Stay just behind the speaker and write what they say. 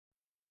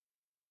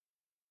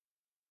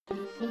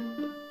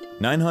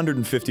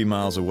950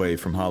 miles away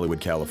from Hollywood,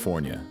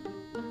 California,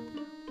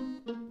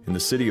 in the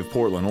city of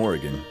Portland,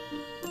 Oregon,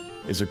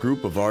 is a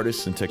group of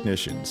artists and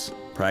technicians,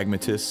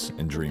 pragmatists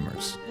and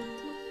dreamers.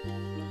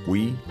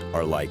 We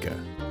are LAIKA.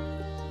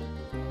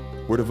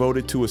 We're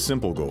devoted to a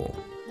simple goal: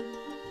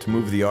 to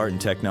move the art and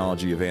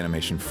technology of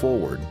animation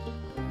forward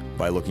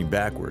by looking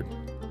backward,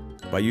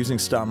 by using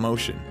stop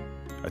motion,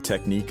 a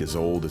technique as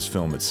old as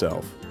film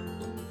itself.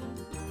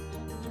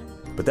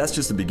 But that's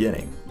just the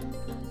beginning.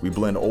 We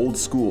blend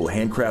old-school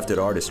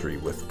handcrafted artistry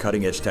with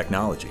cutting-edge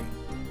technology,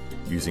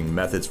 using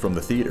methods from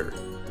the theater,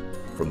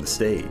 from the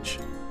stage,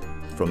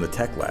 from the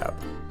tech lab,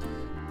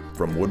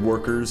 from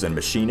woodworkers and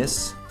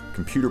machinists,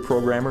 computer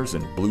programmers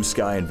and blue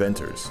sky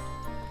inventors.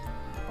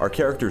 Our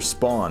characters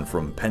spawn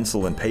from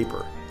pencil and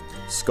paper,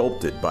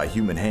 sculpted by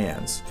human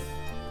hands,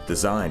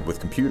 designed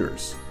with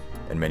computers,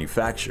 and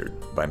manufactured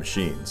by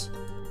machines.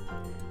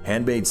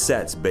 Handmade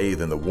sets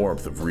bathe in the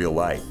warmth of real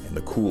light and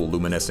the cool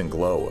luminescent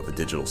glow of a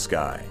digital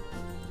sky.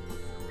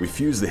 We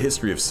fuse the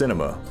history of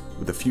cinema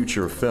with the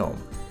future of film,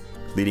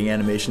 leading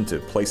animation to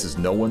places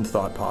no one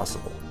thought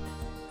possible.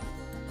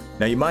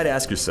 Now you might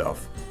ask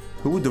yourself,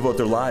 who would devote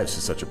their lives to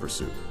such a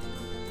pursuit?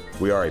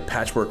 We are a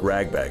patchwork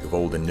ragbag of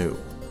old and new.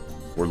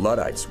 We're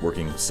Luddites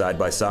working side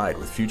by side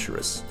with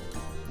futurists,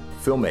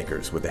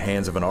 filmmakers with the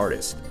hands of an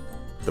artist,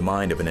 the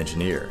mind of an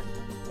engineer,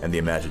 and the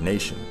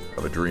imagination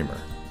of a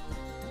dreamer.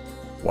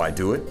 Why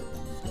do it?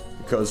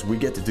 Because we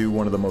get to do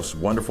one of the most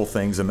wonderful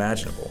things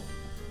imaginable,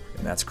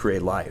 and that's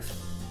create life.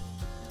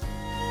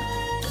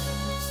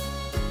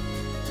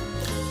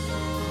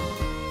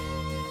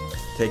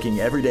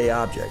 Taking everyday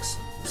objects,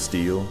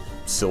 steel,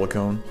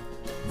 silicone,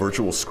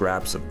 virtual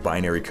scraps of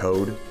binary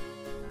code,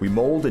 we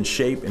mold and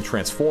shape and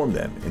transform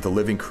them into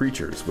living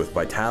creatures with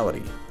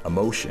vitality,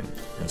 emotion,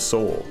 and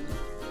soul.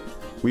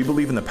 We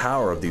believe in the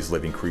power of these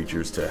living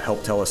creatures to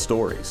help tell us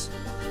stories.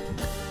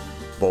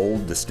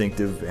 Bold,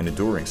 distinctive, and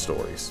enduring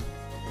stories.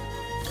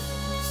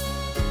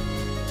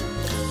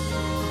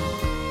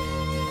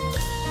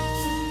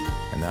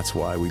 And that's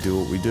why we do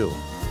what we do.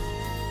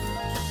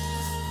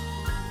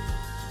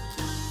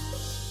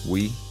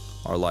 We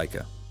are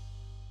LAIKA.